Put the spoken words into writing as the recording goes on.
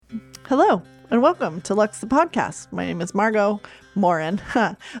Hello, and welcome to Lux the Podcast. My name is Margot Morin,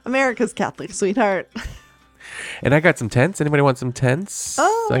 America's Catholic sweetheart. And I got some tents. Anybody want some tents?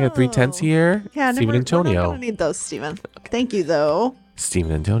 Oh. I got 3 tents here. Yeah, Stephen we're not Antonio. going to need those, Stephen. Thank you, though.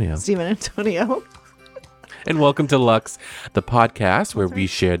 Stephen Antonio. Stephen Antonio. And welcome to Lux, the podcast where we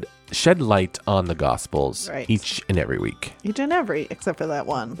shed light on the Gospels each and every week. Each and every, except for that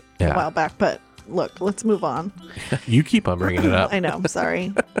one a Yeah. while back. But look, let's move on. You keep on bringing it up. I know, I'm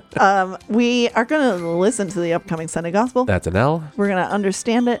sorry. We are going to listen to the upcoming Sunday Gospel. That's an L. We're going to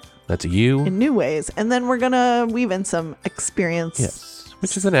understand it That's a U. in new ways. And then we're going to weave in some experience. Yes.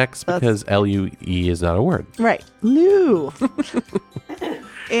 Which is an X because L-U-E is not a word. Right. Lou.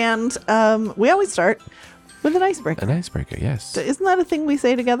 And we always start with an icebreaker. An icebreaker, yes. Isn't that a thing we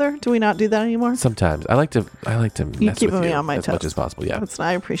say together? Do we not do that anymore? Sometimes. I like to You mess keep with me you on my as toes. much as possible, yeah.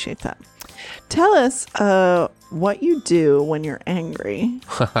 I appreciate that. Tell us what you do when you're angry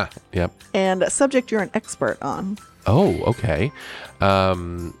Yep. and a subject you're an expert on. Oh, okay.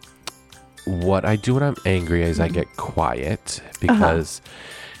 What I do when I'm angry is I get quiet because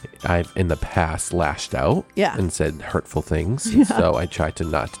I've in the past lashed out and said hurtful things. Yeah. So I try to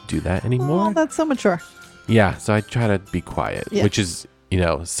not do that anymore. Oh, that's so mature. Yeah. So I try to be quiet, Yeah. which is,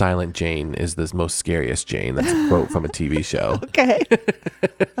 Silent Jane is the most scariest Jane. That's a quote from a TV show. Okay.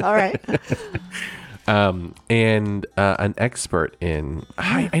 All right. And an expert in,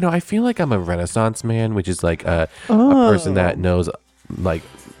 I feel like I'm a Renaissance man, which is like a person that knows like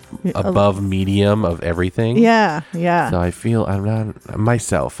above medium of everything. Yeah. Yeah. So I feel I'm not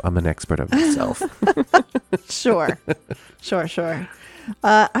myself. I'm an expert of myself. Sure. Sure.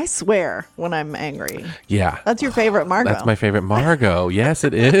 I swear when I'm angry. Yeah. That's your favorite Margot. That's my favorite Margot. Yes,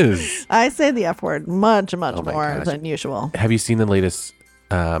 it is. I say the F word much my more gosh. than usual. Have you seen the latest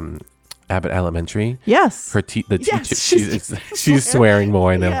Abbott Elementary? Yes. Her the Yes, teacher, she's swearing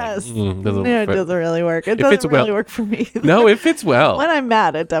more, and Yes. then It doesn't really work. It fits doesn't really well- work for me. no, it fits well. When I'm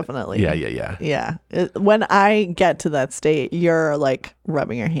mad, it definitely. Yeah. Yeah. When I get to that state, you're like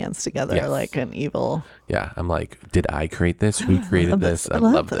rubbing your hands together Yes. like an evil. Yeah, I'm like, did I create this? Who created this? I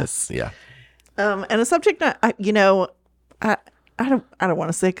love this. Yeah. And a subject that I don't want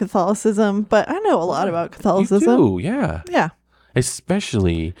to say Catholicism, but I know a lot about Catholicism. You do, yeah. Yeah.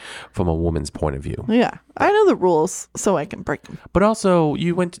 Especially from a woman's point of view. Yeah. I know the rules so I can break them. But also,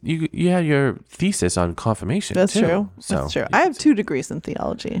 you had your thesis on confirmation. That's too. true. So, That's true. I have 2 degrees in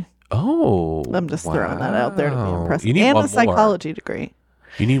theology. Oh, I'm just throwing that out there to be wow. impressive. You need And one a psychology degree. more.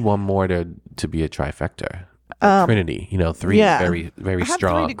 You need one more to be a trifecta, a Trinity. 3 yeah. very, very I have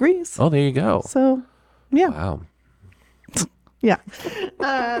strong. 3 degrees. Oh, there you go. So, yeah. Wow. Yeah.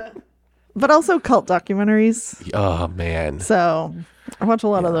 But also cult documentaries. Oh man, So I watch a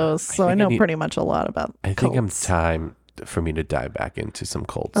lot of those. So I think know I need- pretty much a lot about I think I'm cults. time for me to dive back into some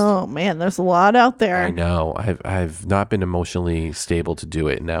cults. Oh man, there's a lot out there. I know. I've not been emotionally stable to do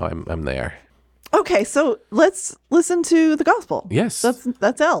it. Now I'm there. Okay, so let's listen to the gospel. Yes.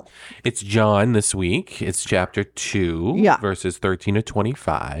 That's L. It's John this week. It's chapter 2, Yeah. verses 13 to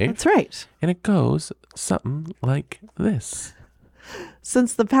 25. That's right. And it goes something like this.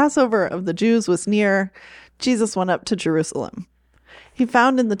 Since the Passover of the Jews was near, Jesus went up to Jerusalem. He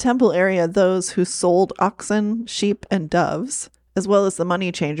found in the temple area those who sold oxen, sheep, and doves, as well as the money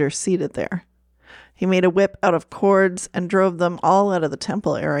changers seated there. He made a whip out of cords and drove them all out of the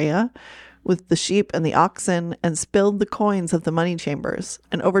temple area with the sheep and the oxen, and spilled the coins of the money chambers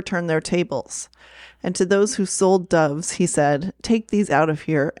and overturned their tables. And to those who sold doves, he said, "Take these out of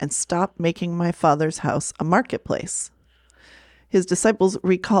here and stop making my Father's house a marketplace." His disciples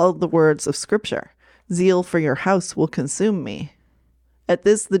recalled the words of Scripture, "Zeal for your house will consume me." At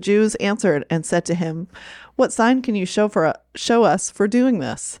this, the Jews answered and said to him, "What sign can you show us for doing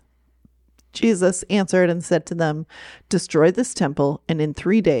this?" Jesus answered and said to them, "Destroy this temple, and in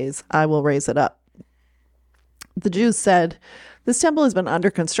 3 days I will raise it up." The Jews said, "This temple has been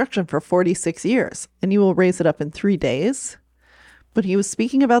under construction for 46 years, and you will raise it up in 3 days?" But he was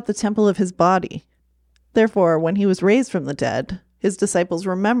speaking about the temple of his body. Therefore, when he was raised from the dead, his disciples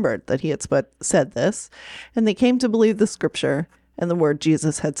remembered that he had said this, and they came to believe the Scripture and the word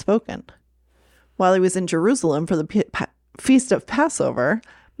Jesus had spoken. While he was in Jerusalem for the feast of Passover,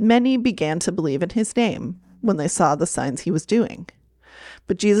 many began to believe in his name when they saw the signs he was doing.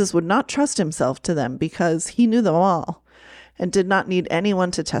 But Jesus would not trust himself to them because he knew them all and did not need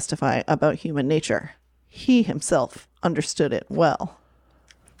anyone to testify about human nature. He himself understood it well.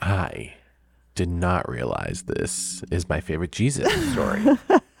 I did not realize this is my favorite Jesus story.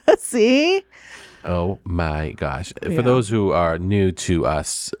 See? Oh my gosh. Yeah. For those who are new to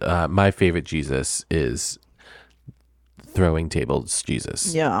us, my favorite Jesus is throwing tables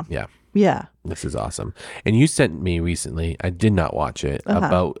Jesus. Yeah. Yeah. Yeah. This is awesome. And you sent me recently, I did not watch it,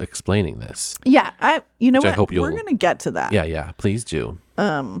 about explaining this. Yeah. You know Which I what? hope We're going to get to that. Yeah. Please do.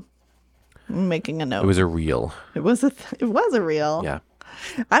 I'm making a note. It was a reel. It was a reel. Yeah.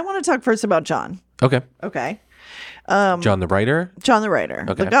 I want to talk first about John. Okay. Okay. John the writer? John the writer.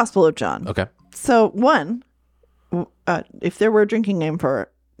 Okay. The Gospel of John. Okay. So one, if there were a drinking game for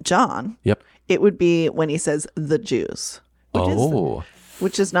John, Yep. it would be when he says the Jews.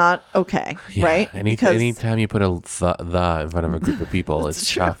 Which is not okay, Yeah. right? Anytime you put a the in front of a group of people,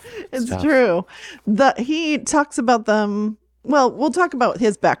 it's tough. It's tough. true. He talks about them. Well, we'll talk about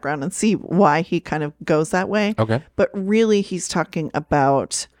his background and see why he kind of goes that way. Okay. But really, he's talking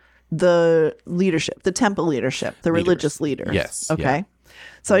about the leadership, the temple leadership, the religious leaders. Yes. Okay. Yeah.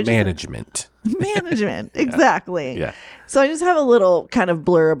 So I just Management. exactly. Yeah. So I just have a little kind of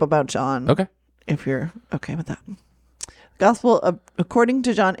blurb about John. Okay. If you're okay with that. Gospel according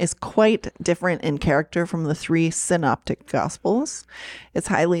to John is quite different in character from the three synoptic gospels. It's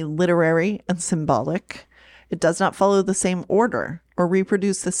highly literary and symbolic. It does not follow the same order or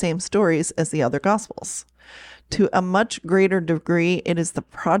reproduce the same stories as the other gospels. To a much greater degree, it is the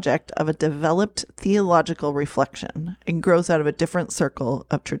project of a developed theological reflection and grows out of a different circle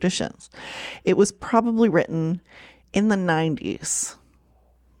of traditions. It was probably written in the 90s,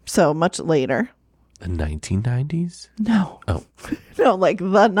 so much later. The 1990s? No. Oh. No, like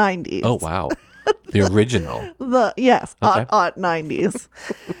the 90s. Oh, wow. The original. Yes, Okay. 90s.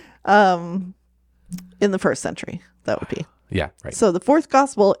 In the first century, that would be. Yeah, right. So the fourth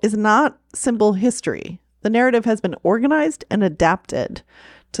gospel is not simple history. The narrative has been organized and adapted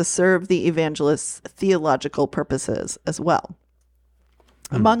to serve the evangelist's theological purposes as well.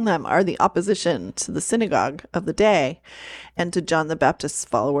 Among them are the opposition to the synagogue of the day and to John the Baptist's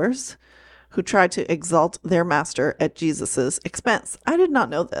followers, who tried to exalt their master at Jesus's expense. I did not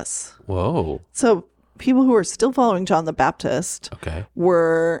know this. Whoa. So people who were still following John the Baptist Okay.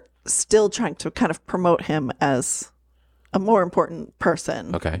 were still trying to kind of promote him as a more important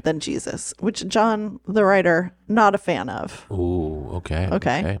person than Jesus, which John, the writer, not a fan of. Ooh, okay.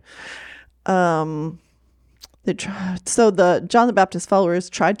 Okay. So the John the Baptist followers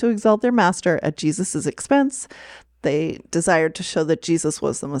tried to exalt their master at Jesus's expense. They desired to show that Jesus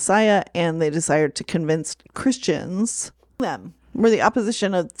was the Messiah, and they desired to convince Christians. Them were the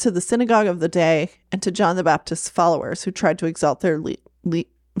opposition to the synagogue of the day and to John the Baptist's followers, who tried to exalt their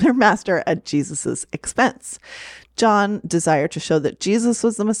master at Jesus's expense. John desired to show that Jesus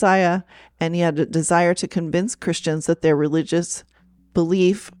was the Messiah, and he had a desire to convince Christians that their religious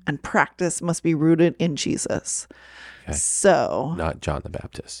belief and practice must be rooted in Jesus. Okay. So, Not John the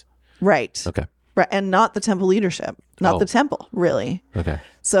Baptist. Right. Okay. Right. And not the temple leadership, not the temple, really. Okay.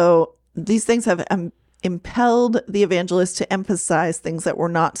 So these things have impelled the evangelist to emphasize things that were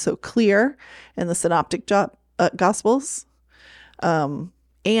not so clear in the synoptic gospels.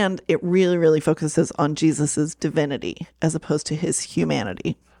 And it really, really focuses on Jesus's divinity as opposed to his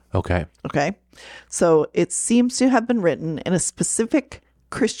humanity. Okay. Okay. So it seems to have been written in a specific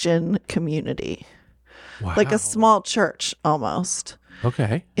Christian community, like a small church almost.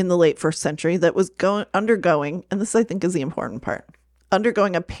 Okay. In the late first century that was undergoing, and this I think is the important part,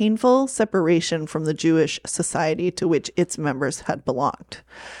 undergoing a painful separation from the Jewish society to which its members had belonged.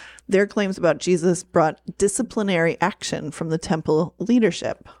 Their claims about Jesus brought disciplinary action from the temple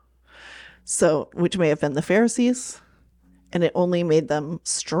leadership, so which may have been the Pharisees, and it only made them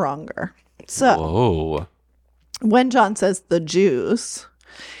stronger. So Whoa. when John says the Jews,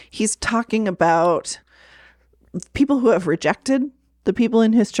 he's talking about people who have rejected the people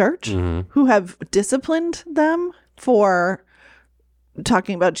in his church, who have disciplined them for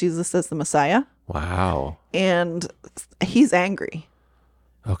talking about Jesus as the Messiah. Wow. And he's angry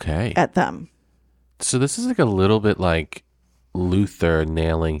Okay. at them. So this is like a little bit like Luther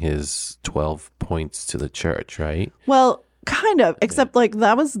nailing his 12 points to the church, right? Well, kind of, except like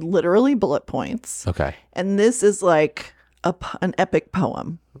that was literally bullet points. Okay. And this is like an epic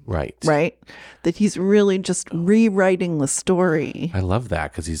poem, Right. right? That he's really just rewriting the story. I love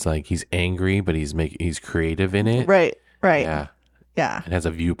that because he's angry, but he's creative in it. Right, right. Yeah. Yeah. And has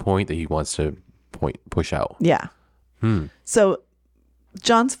a viewpoint that he wants to push out. Yeah. So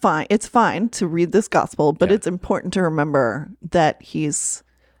John's fine. It's fine to read this gospel, but it's important to remember that he's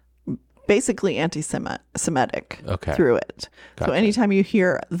basically anti-Semitic through it. Gotcha. So anytime you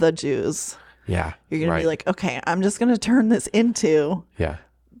hear the Jews, Yeah. you're going to be like, okay, I'm just going to turn this into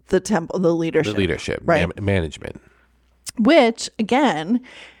the temple, the leadership. The leadership, right? Management. Which, again,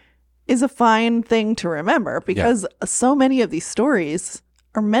 is a fine thing to remember because so many of these stories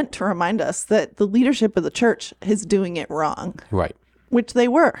are meant to remind us that the leadership of the church is doing it wrong, Right. which they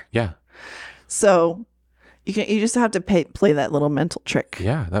were. Yeah. So you just have to play that little mental trick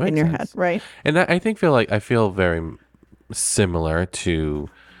Yeah, that makes in your sense. head, right? And I feel very similar to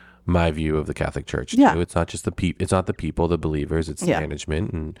my view of the Catholic Church. Yeah. Too. It's not just it's not the people, the believers, it's the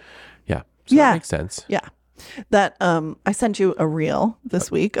management, and so Yeah. that makes sense. Yeah. That I sent you a reel this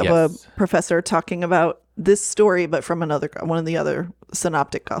week of yes. a professor talking about this story, but from one of the other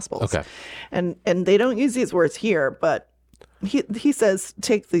synoptic gospels. Okay. And they don't use these words here, but he says,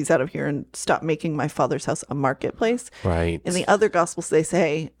 take these out of here and stop making my father's house a marketplace. Right. In the other gospels, they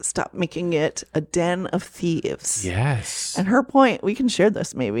say, stop making it a den of thieves. Yes. And her point, we can share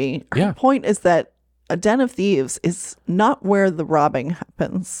this maybe. Her Yeah. point is that a den of thieves is not where the robbing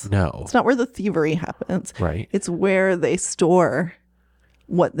happens. No. It's not where the thievery happens. Right. It's where they store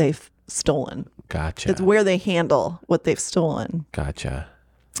what they've stolen. Gotcha. It's where they handle what they've stolen. Gotcha.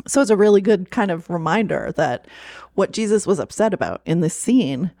 So it's a really good kind of reminder that what Jesus was upset about in this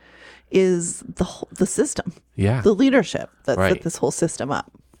scene is the system, Yeah. the leadership that Right. set this whole system up.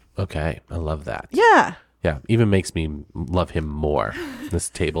 Okay. I love that. Yeah. Yeah. Even makes me love him more. This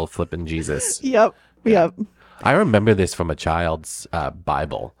table flipping Jesus. Yep. Yep. I remember this from a child's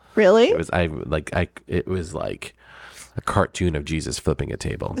Bible. Really? It was it was like a cartoon of Jesus flipping a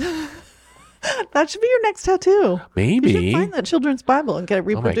table. That should be your next tattoo. Maybe. You should find that children's Bible and get it Oh my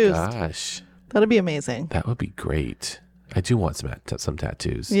reproduced. gosh. That'd be amazing. That would be great. I do want some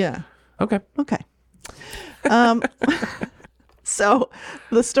tattoos. Yeah. Okay. Okay. So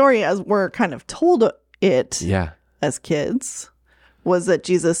the story, as we're kind of told it Yeah. as kids, was that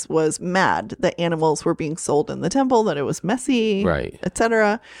Jesus was mad that animals were being sold in the temple, that it was messy, Right.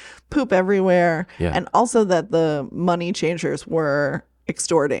 etc., poop everywhere, Yeah. and also that the money changers were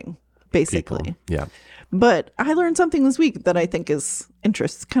extorting, basically. People. Yeah. But I learned something this week that I think is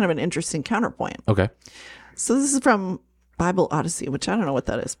kind of an interesting counterpoint. Okay. So this is from Bible Odyssey, which I don't know what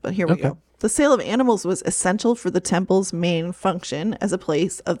that is, but here we Okay. go. The sale of animals was essential for the temple's main function as a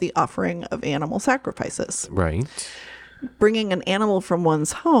place of the offering of animal sacrifices. Right. Bringing an animal from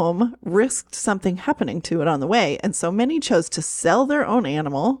one's home risked something happening to it on the way, and so many chose to sell their own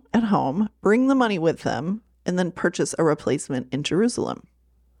animal at home, bring the money with them, and then purchase a replacement in Jerusalem.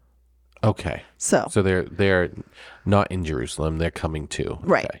 Okay. So they're not in Jerusalem. They're coming to.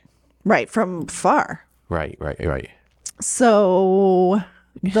 right, Okay. right, from far. Right. So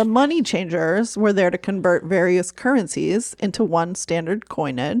the money changers were there to convert various currencies into one standard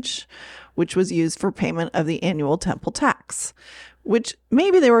coinage, which was used for payment of the annual temple tax, which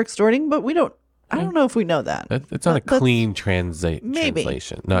maybe they were extorting, but I don't know if we know that. It's not a That's- clean Maybe.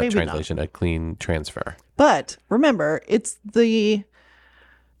 translation. Not Maybe not. translation, a clean transfer. But remember, it's the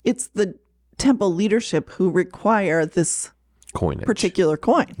temple leadership who require this Coinage. particular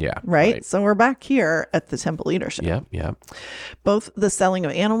coin. Yeah, Right? right. So we're back here at the temple leadership. Yep. Both the selling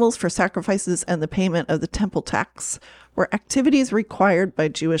of animals for sacrifices and the payment of the temple tax were activities required by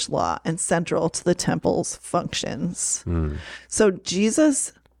Jewish law and central to the temple's functions. So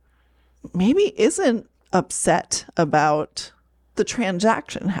Jesus maybe isn't upset about the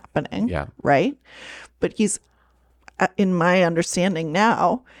transaction happening, Yeah. right? But he's, in my understanding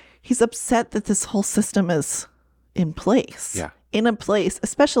now, he's upset that this whole system is in place. Yeah. In a place,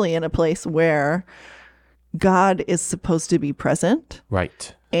 especially in a place where God is supposed to be present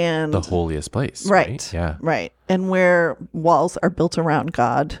Right. and The holiest place. right. Yeah. Right. And where walls are built around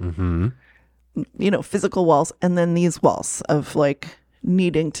God, physical walls, and then these walls of like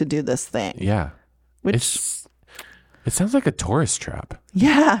needing to do this thing. Yeah. Which, It sounds like a tourist trap.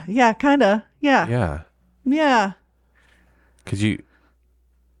 yeah, kind of. Yeah. Yeah. Because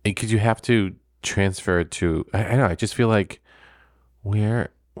you have to transfer to, I don't know, I just feel like where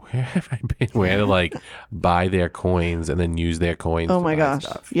have I been? Where to like buy their coins and then use their coins Oh to my buy gosh.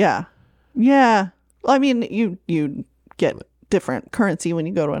 stuff. Yeah. Well, I mean, you get different currency when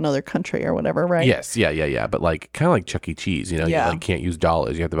you go to another country or whatever, right? Yes, yeah. But like kind of like Chuck E. Cheese, Yeah. you like can't use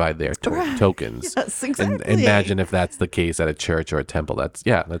dollars. You have to buy their tokens. Yes, And exactly. imagine if that's the case at a church or a temple. That's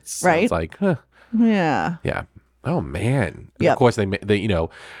Right. sounds like, huh. Yeah. Yeah. Oh man. And Yep. Of course they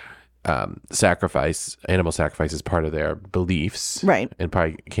animal sacrifice is part of their beliefs. Right. And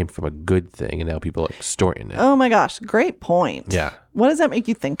probably came from a good thing and now people are extorting it. Oh my gosh. Great point. Yeah. What does that make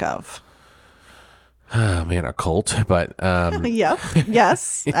you think of? Oh man, a cult. But Yep.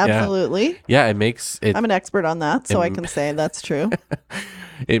 Yes, absolutely. yeah, it makes it I'm an expert on that, so I can say that's true.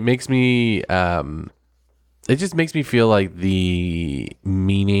 it makes me it just makes me feel like the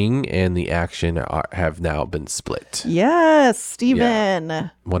meaning and the action have now been split. Yes,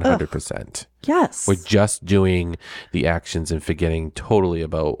 Stephen. 100%. Yes. We're just doing the actions and forgetting totally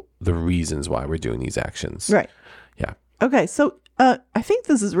about the reasons why we're doing these actions. Right. Yeah. Okay, so I think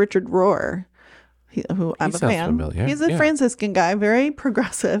this is Richard Rohr, who I'm a sounds fan. familiar. He's a Franciscan guy, very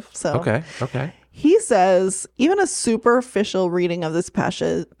progressive. So Okay. he says, even a superficial reading of this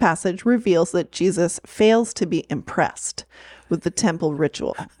passage reveals that Jesus fails to be impressed with the temple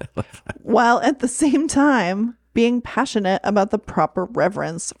ritual, while at the same time being passionate about the proper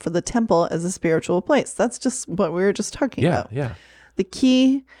reverence for the temple as a spiritual place. That's just what we were just talking about. Yeah. The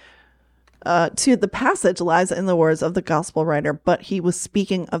key to the passage lies in the words of the gospel writer, but he was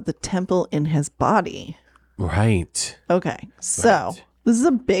speaking of the temple in his body. Right. Okay, so this is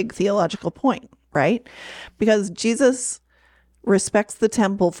a big theological point, right? Because Jesus respects the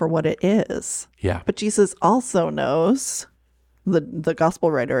temple for what it is. Yeah. But Jesus also knows, the gospel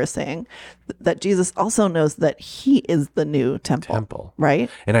writer is saying, that Jesus also knows that he is the new temple. Right?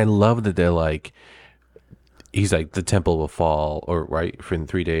 And I love that they're like, he's like, the temple will fall, or for in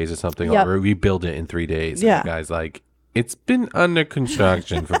 3 days or something, Yep. or rebuild it in 3 days. Yeah. And the guy's like, it's been under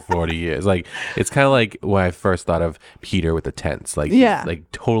construction for 40 years. Like, it's kind of like when I first thought of Peter with the tents. Like, Yeah. like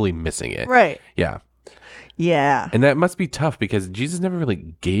totally missing it. Right. Yeah. Yeah. And that must be tough because Jesus never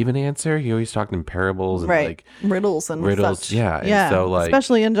really gave an answer. He always talked in parables and Right. like riddles and riddles. such. Yeah. And Yeah. so like,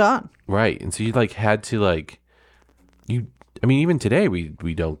 especially in John. right. And so you like had to like, I mean, even today we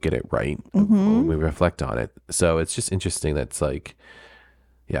don't get it right when we reflect on it. So it's just interesting. That's like,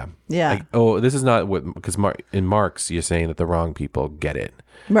 yeah. Yeah. Like, this is not what, because in Mark's, you're saying that the wrong people get it.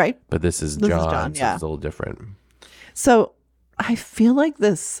 Right. But this is This is John, John, so yeah. it's a little different. So I feel like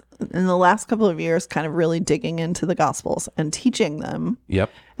this, in the last couple of years, kind of really digging into the Gospels and teaching them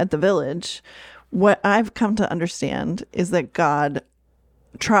Yep. at the Village, what I've come to understand is that God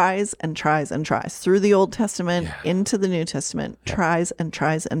tries and tries and tries through the Old Testament into the New Testament, tries and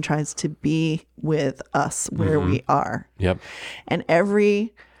tries and tries to be with us where we are. Yep. And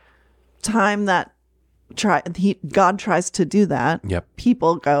every time that God tries to do that, Yep.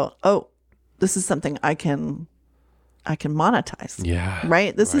 people go, oh, this is something I can monetize. Yeah.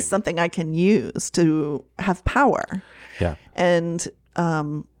 Right? This is something I can use to have power. Yeah. And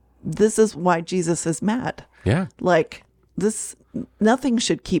this is why Jesus is mad. Yeah. Like this, nothing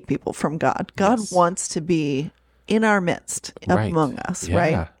should keep people from God. God wants to be in our midst, among us, Yeah.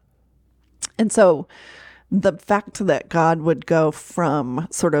 right? And so the fact that God would go from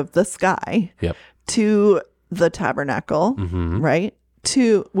sort of the sky Yep. to the tabernacle, right?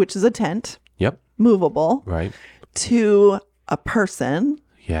 To, which is a tent, Yep. movable, Right. to a person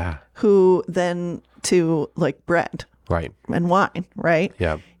Yeah. who then to like bread Right. and wine, right?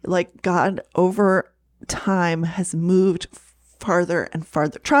 Yeah. Like God over time has moved farther and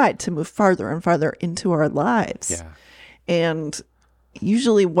farther, tried to move farther and farther into our lives. Yeah. And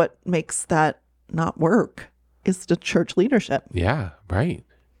usually what makes that not work is the church leadership. Yeah. Right.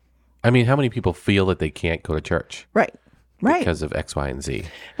 I mean, how many people feel that they can't go to church Right. Right. because of X, Y, and Z?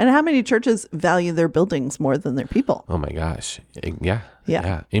 And how many churches value their buildings more than their people? Oh my gosh. Yeah.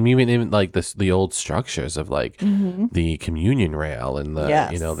 Yeah. And even like the old structures of like the communion rail and the,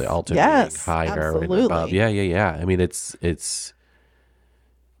 Yes. the altar Yes, being higher and absolutely. above. Yeah. I mean, it's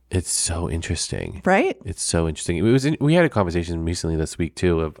so interesting. Right? It's so interesting. We had a conversation recently this week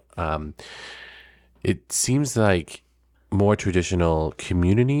too of, it seems like more traditional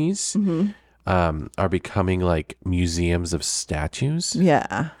communities, are becoming like museums of statues.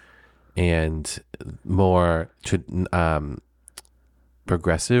 Yeah. And more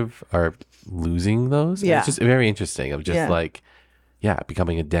progressive are losing those. And Yeah. it's just very interesting of just Yeah. like,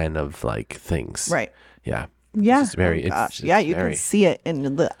 becoming a den of like things. Right. Yeah. Yeah. It's just very, Oh, gosh. it's Yeah, you very, can see it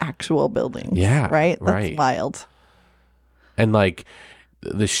in the actual buildings. Yeah, Right? That's right. wild. and like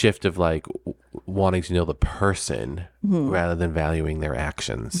the shift of like wanting to know the person rather than valuing their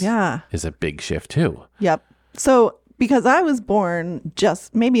actions. Yeah. Is a big shift too. Yep. So because I was born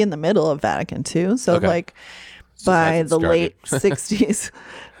just maybe in the middle of Vatican II, so Okay. like So by hasn't the started. late 60s,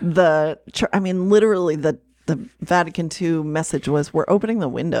 literally the Vatican II message was, we're opening the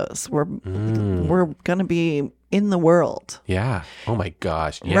windows. We're going to be in the world. Yeah. Oh my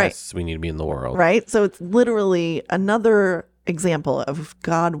gosh. Yes. Right. We need to be in the world. Right. So it's literally another example of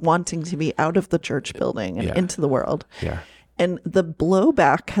God wanting to be out of the church building and Yeah. into the world. Yeah. And the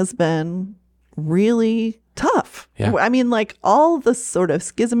blowback has been really tough. Yeah. I mean, like all the sort of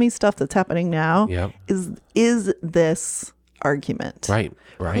schismy stuff that's happening now Yep. is this argument. Right.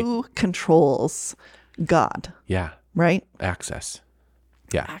 Right. Who controls God, Yeah. right? Access.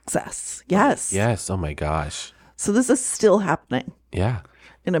 Yeah. Access. Yes. Yes. Oh my gosh. So this is still happening. Yeah.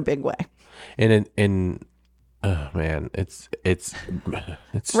 in a big way. And oh man, it's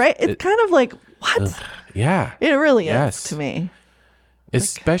Right? It's kind of like, what? yeah. It really Yes. is to me.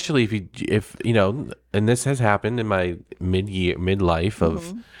 Especially if you know, and this has happened in my midlife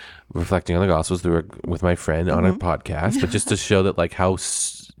of reflecting on the Gospels with my friend on a podcast, but just to show that like how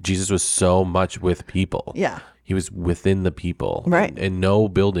Jesus was so much with people. Yeah. He was within the people, Right. and no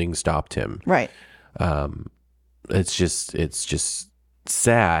building stopped him. Right. It's just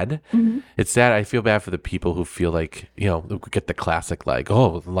sad. It's sad. I feel bad for the people who feel like, you know, get the classic like,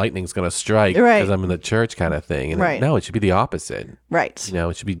 oh, lightning's gonna strike Right. because I'm in the church kind of thing. And Right. no, it should be the opposite. Right. You know,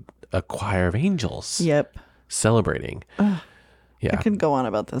 it should be a choir of angels Yep. celebrating. Yeah, I could go on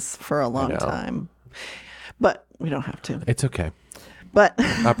about this for a long know. time, but we don't have to. it's okay. But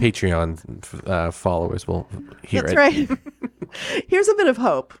Our Patreon followers will hear that's it. right. Here's a bit of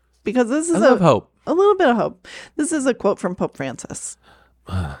hope, because this is I love hope. a little bit of hope. This is a quote from Pope Francis.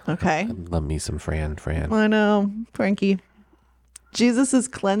 Okay. Love me some Fran. I know, Frankie. Jesus'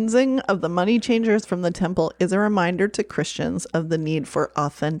 cleansing of the money changers from the temple is a reminder to Christians of the need for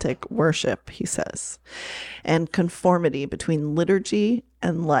authentic worship, he says, and conformity between liturgy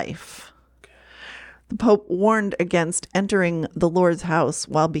and life. The Pope warned against entering the Lord's house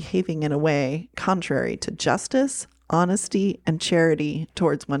while behaving in a way contrary to justice, honesty, and charity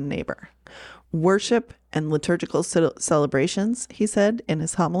towards one neighbor. Worship and liturgical celebrations, he said in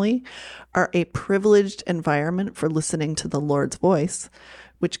his homily, are a privileged environment for listening to the Lord's voice,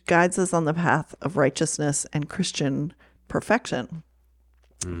 which guides us on the path of righteousness and Christian perfection.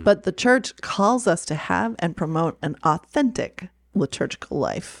 But the church calls us to have and promote an authentic liturgical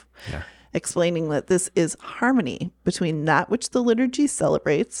life, explaining that this is harmony between that which the liturgy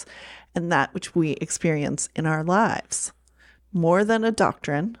celebrates and that which we experience in our lives. More than a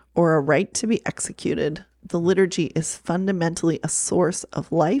doctrine or a rite to be executed, the liturgy is fundamentally a source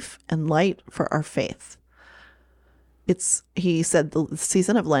of life and light for our faith. He said the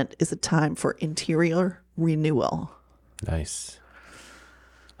season of Lent is a time for interior renewal. Nice.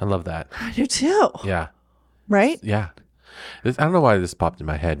 I love that. I do too. Yeah. Right? Yeah. I don't know why this popped in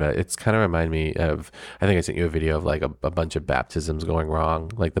my head, but it's kind of reminded me of, I think I sent you a video of like a bunch of baptisms going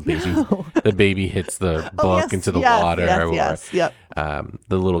wrong. Like the baby hits the book into the water. Yep.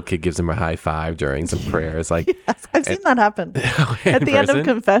 The little kid gives him a high five during some prayers. Like, Yes, I've seen that happen at the end of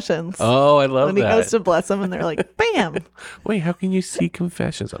confessions. Oh, I love when that. he goes to bless them and they're like, bam, Wait, how can you see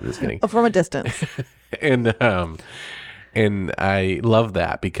confessions? I'm just kidding. from a distance. And I love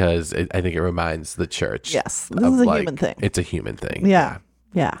that because I think it reminds the church. Yes, this is a human thing. It's a human thing. Yeah.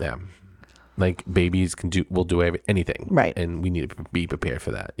 Like babies will do anything. Right. And we need to be prepared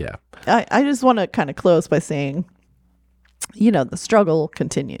for that. Yeah. I just want to kind of close by saying, the struggle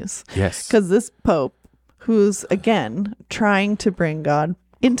continues. Yes. Because this Pope, who's again trying to bring God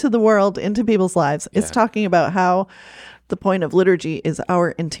into the world, into people's lives, is talking about how the point of liturgy is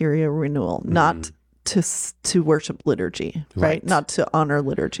our interior renewal, not to worship liturgy, right? Not to honor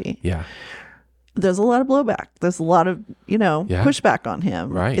liturgy. Yeah. There's a lot of blowback. There's a lot of, pushback on him.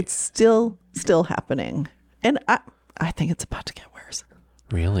 Right. It's still happening. And I think it's about to get worse.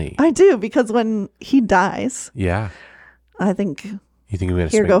 Really? I do, because when he dies, Yeah. I think You think we're going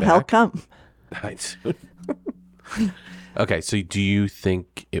to here swing go back? hell come. Nice. Okay, so do you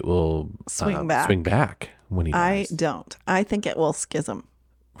think it will Swing back. Swing back when he I dies? don't. I think it will schism.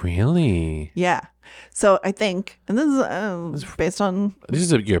 Really? Yeah. So I think, and this is based on, This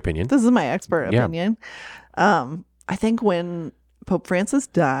is your opinion. this is my expert Yeah. opinion. I think when Pope Francis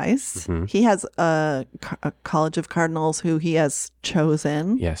dies, he has a college of cardinals who he has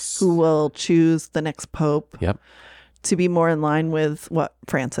chosen, Yes. who will choose the next pope Yep. to be more in line with what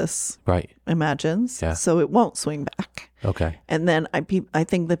Francis Right. imagines. Yeah. So it won't swing back. Okay. And then I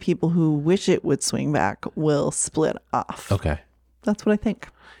think the people who wish it would swing back will split off. Okay. That's what I think.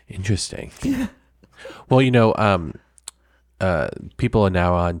 Interesting. Well, people are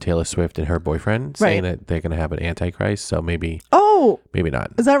now on Taylor Swift and her boyfriend saying that they're going to have an antichrist. So maybe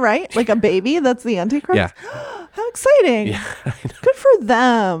not. Is that right? Like a baby that's the Antichrist? Yeah. How exciting. Yeah. Good for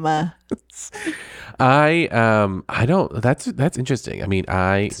them. I don't. That's interesting. I mean,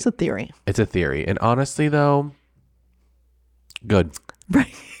 It's a theory. it's a theory, and honestly, though, good.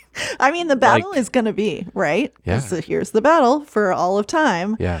 Right. I mean, the battle is going to be, right? Yeah. So here's the battle for all of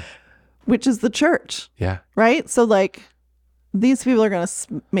time, Yeah. which is the church, Yeah. right? So like these people are going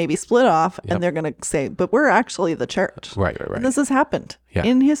to maybe split off and they're going to say, but we're actually the church. Right. And this has happened Yeah.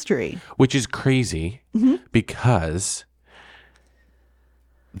 in history. Which is crazy because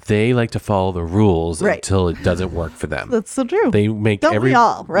they like to follow the rules until it doesn't work for them. That's so true. They make Don't we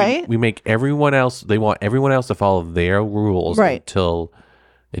all, right? We make everyone else. They want everyone else to follow their rules Right. until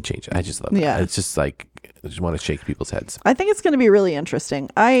It changed. I just love Yeah. it. It's just like, I just want to shake people's heads. I think it's going to be really interesting.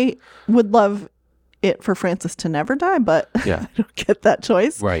 I would love it for Francis to never die, but Yeah. I don't get that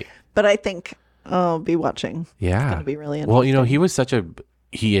choice. Right. But I think I'll be watching. Yeah. It's going to be really interesting. Well, you know,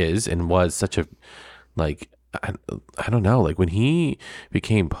 he is and was such a, like, I don't know, like when he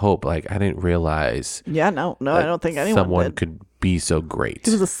became Pope, like I didn't realize Yeah, no, I don't think anyone someone did. could be so great.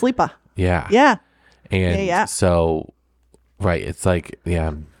 He was a sleeper. Yeah. Yeah. And Yeah. so, right. It's like,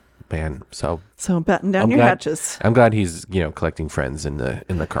 yeah, man. So batten down I'm your glad- hatches. I'm glad he's, you know, collecting friends in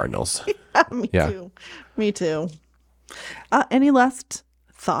the Cardinals. Me Yeah. too. Me too. Any last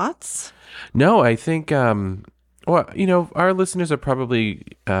thoughts? No, I think, well, you know, our listeners are probably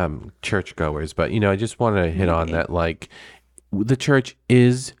churchgoers, but, you know, I just want to hit on that, like, the church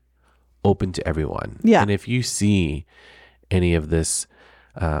is open to everyone. Yeah. And if you see any of this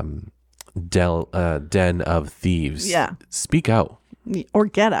den of thieves, Yeah. speak out. Or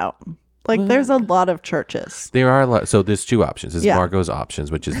get out. Like, there's a lot of churches. There are a lot. So there's two options. There's Yeah. Margot's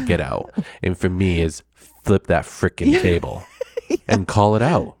options, which is get out. And for me is flip that frickin' table and call it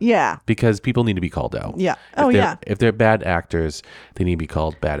out. Yeah. Because people need to be called out. Yeah. If they're bad actors, they need to be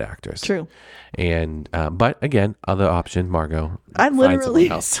called bad actors. True. And but again, other option, Margot. I find literally-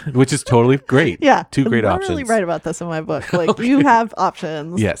 someone else, which is totally great. Yeah. Two great I options. literally write about this in my book. Like, you have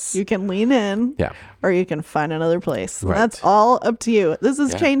options. Yes. You can lean in. Yeah. Or you can find another place. Right. That's all up to you. This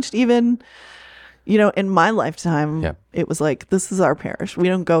has Yeah. changed even, you know, in my lifetime. Yeah. It was like, this is our parish. We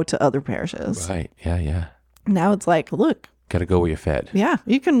don't go to other parishes. Right. Yeah. Yeah. Now it's like, look, Got to go where you're fed. yeah,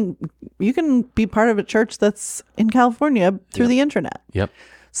 you can be part of a church that's in California through the internet. Yep.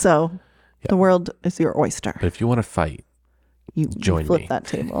 So the world is your oyster. But if you want to fight, You join flip me. that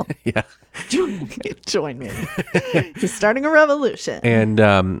table. yeah. Join me. You're starting a revolution. And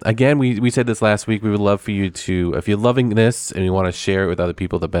again, we said this last week. We would love for you to, if you're loving this and you want to share it with other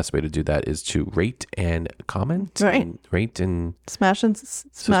people, the best way to do that is to rate and comment. Right. And rate and Smash that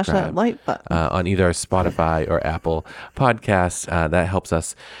subscribe. like button. On either Spotify or Apple Podcasts. That helps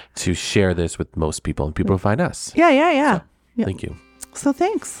us to share this with most people and people will find us. Yeah. Yeah. Thank you. So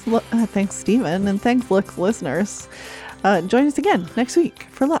thanks. Thanks, Stephen. And thanks, Lux listeners. Join us again next week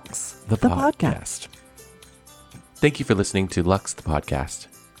for Lux, the podcast. Thank you for listening to Lux, the podcast.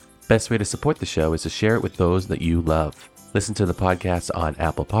 Best way to support the show is to share it with those that you love. Listen to the podcast on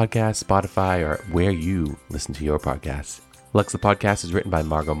Apple Podcasts, Spotify, or where you listen to your podcasts. Lux, the podcast is written by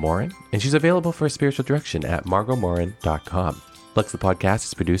Margot Morin, and she's available for spiritual direction at margotmorin.com. Lux, the podcast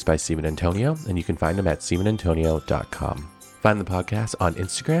is produced by Stephen Antonio, and you can find him at stephenantonio.com. Find the podcast on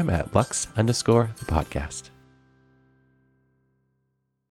Instagram at Lux_the podcast.